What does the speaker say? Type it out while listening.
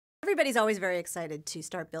Everybody's always very excited to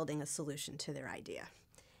start building a solution to their idea.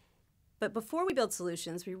 But before we build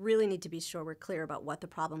solutions, we really need to be sure we're clear about what the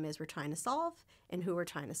problem is we're trying to solve and who we're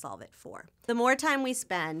trying to solve it for. The more time we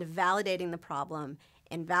spend validating the problem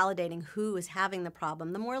and validating who is having the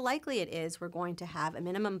problem, the more likely it is we're going to have a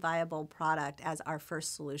minimum viable product as our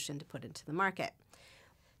first solution to put into the market.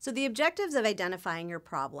 So the objectives of identifying your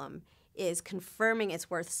problem is confirming it's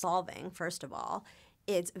worth solving, first of all.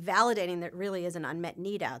 It's validating that really is an unmet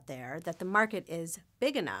need out there, that the market is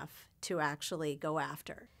big enough to actually go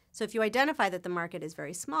after. So if you identify that the market is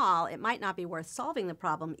very small, it might not be worth solving the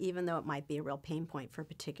problem, even though it might be a real pain point for a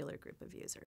particular group of users.